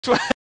He's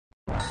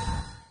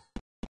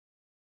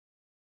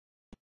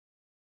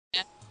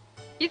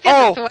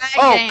got the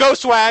swag game. Go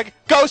swag!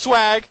 Go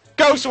swag!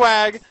 Go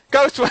swag!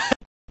 Go swag!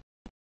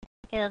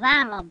 'Cause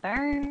I'm a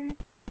bird,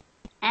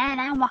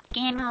 and I'm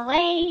walking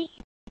away.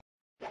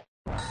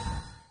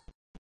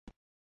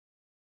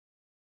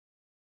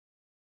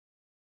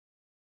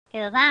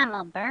 'Cause I'm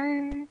a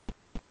bird,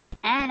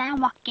 and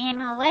I'm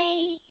walking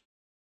away.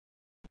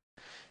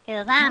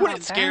 'Cause I'm You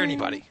wouldn't scare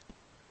anybody.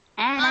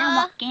 And I'm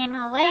walking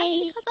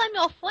away. Because I'm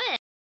your friend.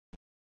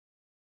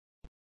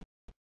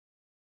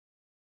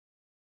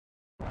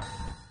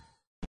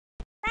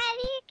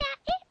 Daddy got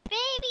it,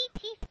 baby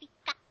teeth. We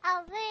got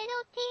a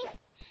little teeth.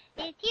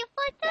 It's you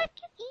for so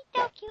cute,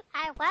 so cute.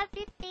 I love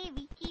this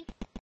baby teeth.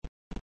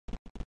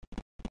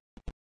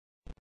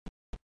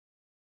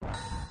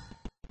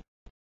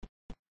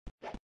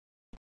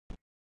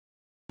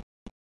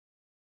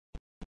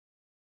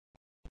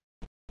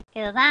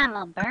 Cause I'm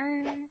a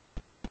bird,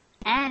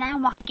 and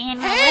I'm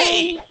walking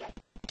Hey! away.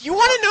 Do you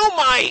want to know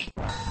my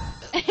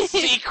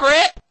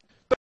secret?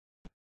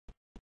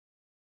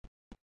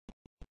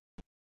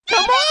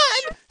 Come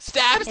on!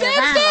 Stab, Cause stab,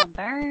 I'm a stab!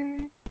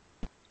 bird,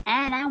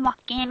 and I'm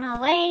walking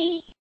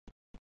away.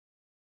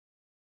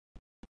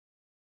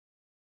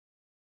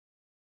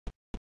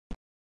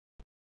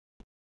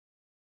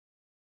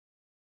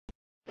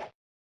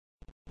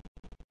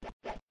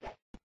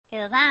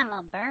 Cause I'm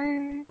a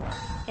bird,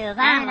 cause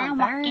I'm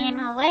walking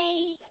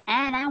away,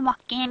 and I'm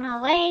walking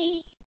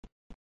away.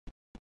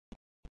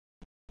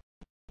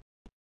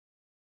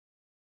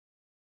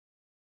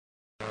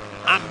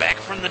 I'm back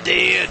from the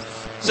dead.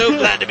 So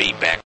glad to be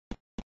back.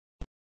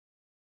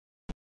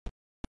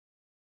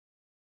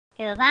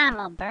 Cause I'm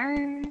a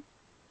bird,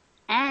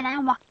 and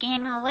I'm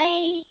walking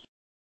away.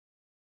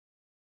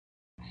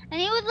 And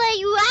he was like,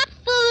 you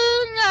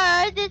absolute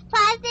nerd, this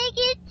plastic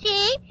is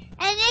cheap,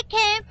 and it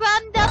came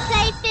from the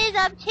places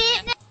of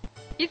cheapness.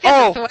 He's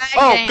got the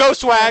swag game. Go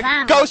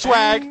swag! Go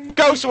swag!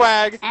 Go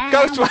swag! And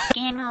Go I'm swag!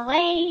 walking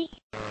away.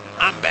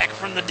 I'm back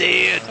from the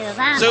dead. Cause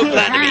I'm So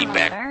glad to be a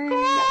back. bird,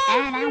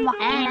 and I'm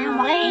walking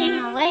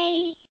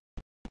away.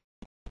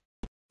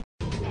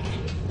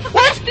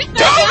 What?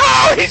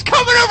 Domo! He's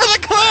coming over the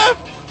cliff!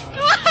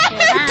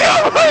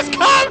 Domo's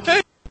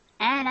coming!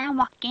 And I'm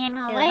walking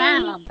away. Cause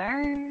I'm a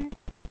bird,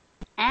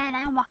 and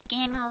I'm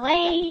walking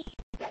away.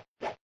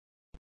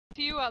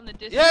 To you on the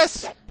distance.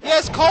 Yes!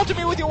 Yes, call to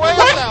me with your whale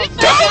sounds!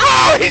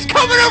 Domo! He's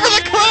coming over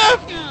the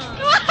cliff!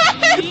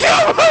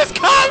 Domo's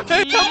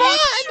coming! Come on!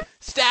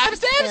 Stab,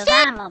 stab, Cause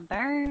stab! I'm a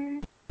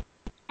bird,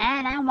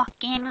 and I'm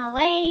walking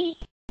away.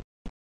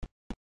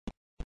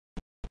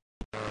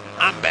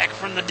 I'm back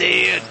from the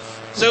dead.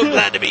 So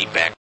glad to be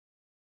back.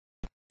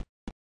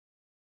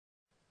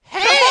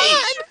 Hey!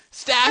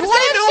 Stab, you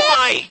want to know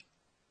my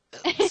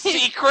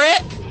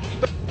secret?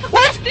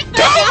 What?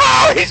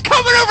 Domo! He's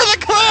coming over the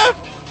cliff!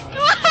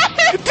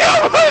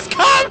 Domo's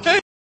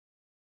coming!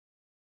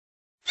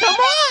 Come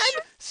on!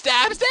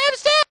 Stab, stab,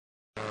 stab!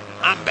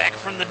 I'm back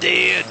from the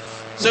dead.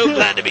 So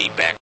glad to be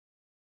back.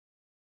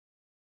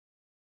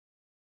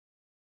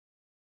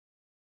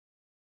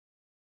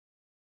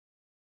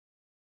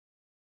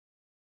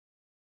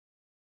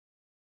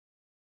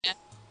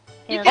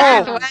 He's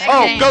got the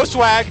swag game. Go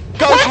swag!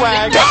 Go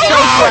swag! Go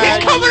swag! He's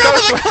coming over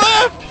the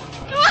cliff!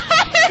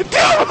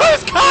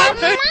 Domo's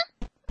coming!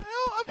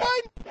 Oh, I'm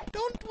fine.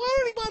 Don't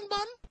worry, Bun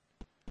Bun.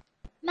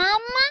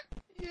 Mama?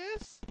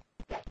 Yes.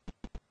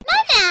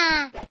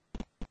 Mama!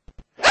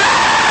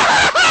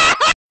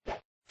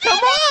 Come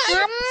on!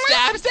 Mama?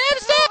 Stab, stab,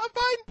 stab! I'm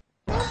fine.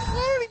 Don't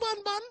worry,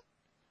 Bun Bun.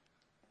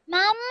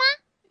 Mama?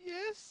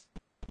 Yes.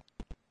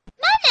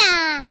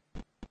 Mama!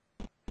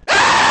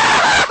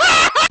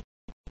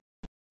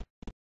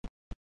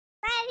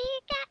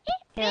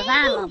 Cause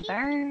I'm a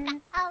bird,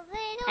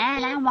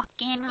 and I'm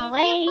walking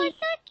away.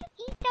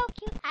 So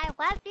cute, I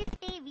love this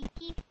baby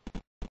teeth.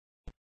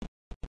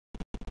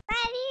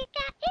 Daddy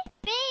got it,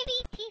 baby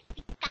teeth.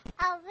 We got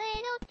a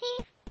little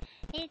teeth.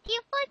 It's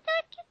you for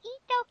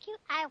so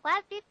cute, I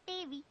love this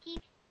baby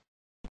teeth.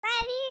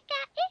 Daddy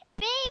got it,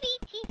 baby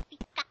teeth. We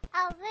got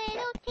a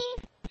little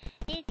teeth.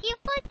 It's you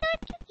for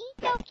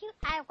so cute,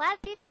 I love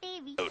this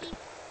baby teeth.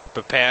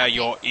 Prepare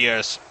your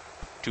ears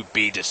to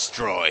be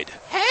destroyed.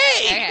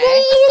 Hey!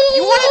 Okay.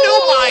 You want to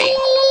know my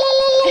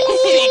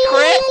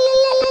secret?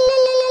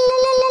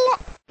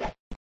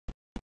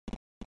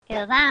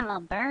 Cause I'm a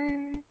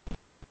bird,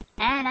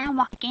 and I'm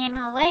walking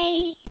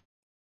away.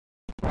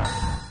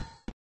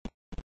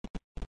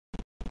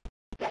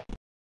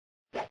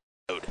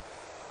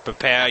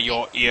 Prepare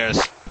your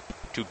ears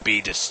to be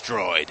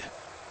destroyed.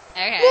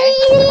 Okay.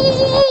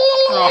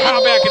 Oh,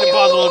 how bad can it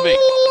possibly be?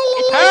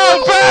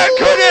 How bad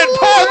could it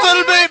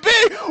possibly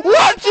be?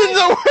 What in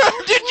the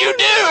world did you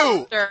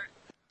do? Sure.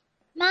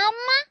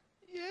 Mama?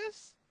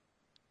 Yes.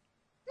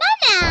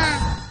 Mama!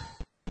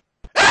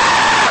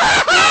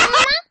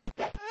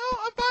 Oh,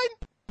 I'm fine.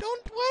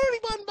 Don't worry,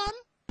 Bun Bun.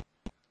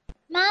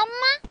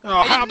 Mama?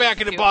 Oh, how bad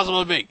can it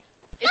possibly be?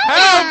 It's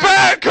How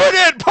bad could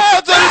it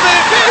possibly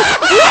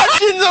be?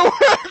 What in the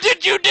world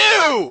did you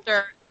do?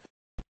 Sure.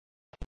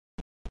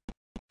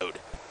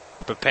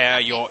 Prepare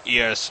your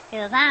ears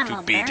 'Cause I'm to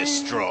a be bird,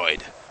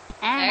 destroyed.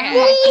 and I'm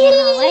walking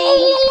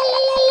away.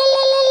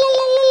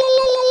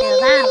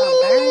 'Cause I'm a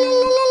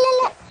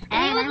bird,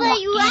 and I'm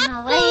walking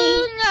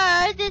away.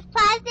 This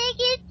plastic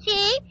is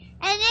cheap,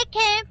 and it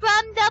came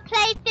from the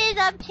places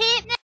of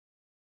cheapness.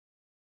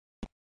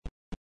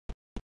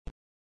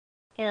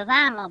 'Cause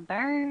I'm a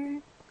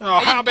bird. Oh,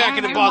 how bad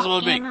can it and I'm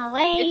possibly be? walking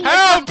away.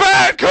 How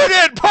bad could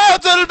it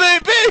possibly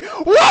be?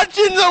 What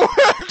in the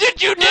world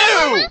did you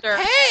do? Sure.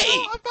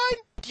 Hey!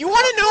 Do you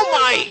want to know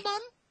my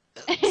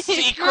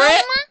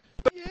secret?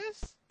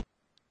 Yes.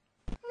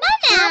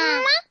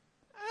 Mama!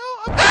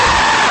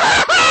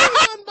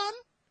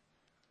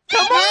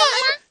 Come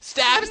on!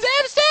 Stab,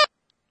 stab, stab!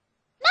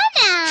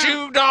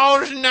 Mama!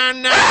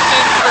 $2.99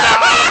 for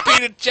the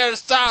peanut cheddar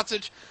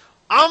sausage.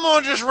 I'm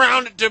gonna just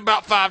round it to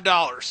about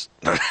 $5.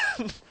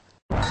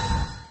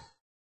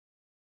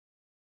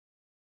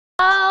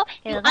 Oh,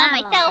 you got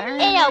myself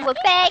in a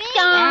reflection.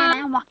 And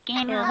I'm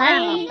walking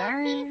away.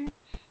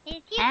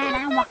 And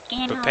I'm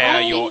walking Prepare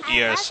away. your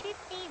ears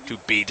to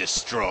be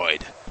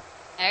destroyed.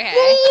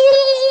 Okay.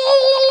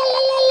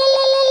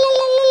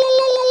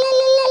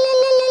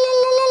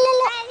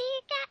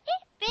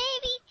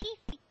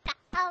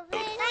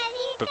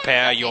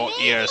 Prepare your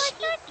ears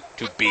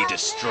to be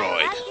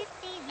destroyed.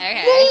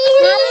 Okay.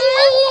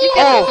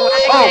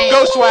 Oh,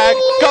 go swag,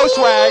 go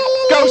swag,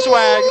 go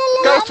swag,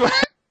 go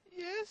swag.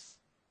 Yes.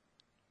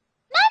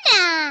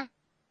 Mama!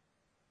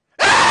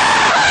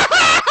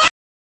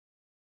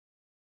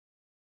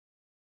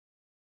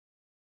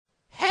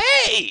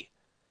 Hey!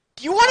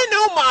 Do you want to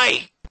know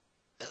my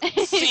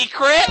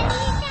secret?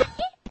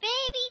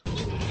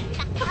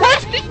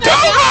 What?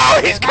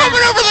 Domo! He's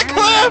coming over the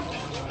cliff!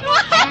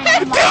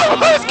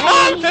 Domo's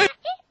coming!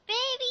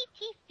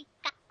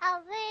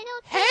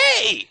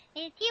 Hey!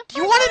 Do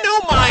you want to know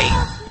my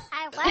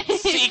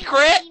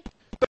secret?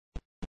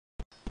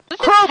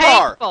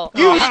 Crowbar!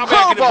 Use how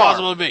bad could it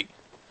possibly be?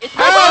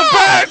 How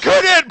bad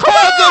could it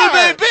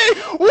possibly be?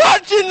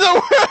 What in the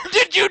world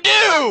did you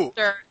do?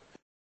 Sure.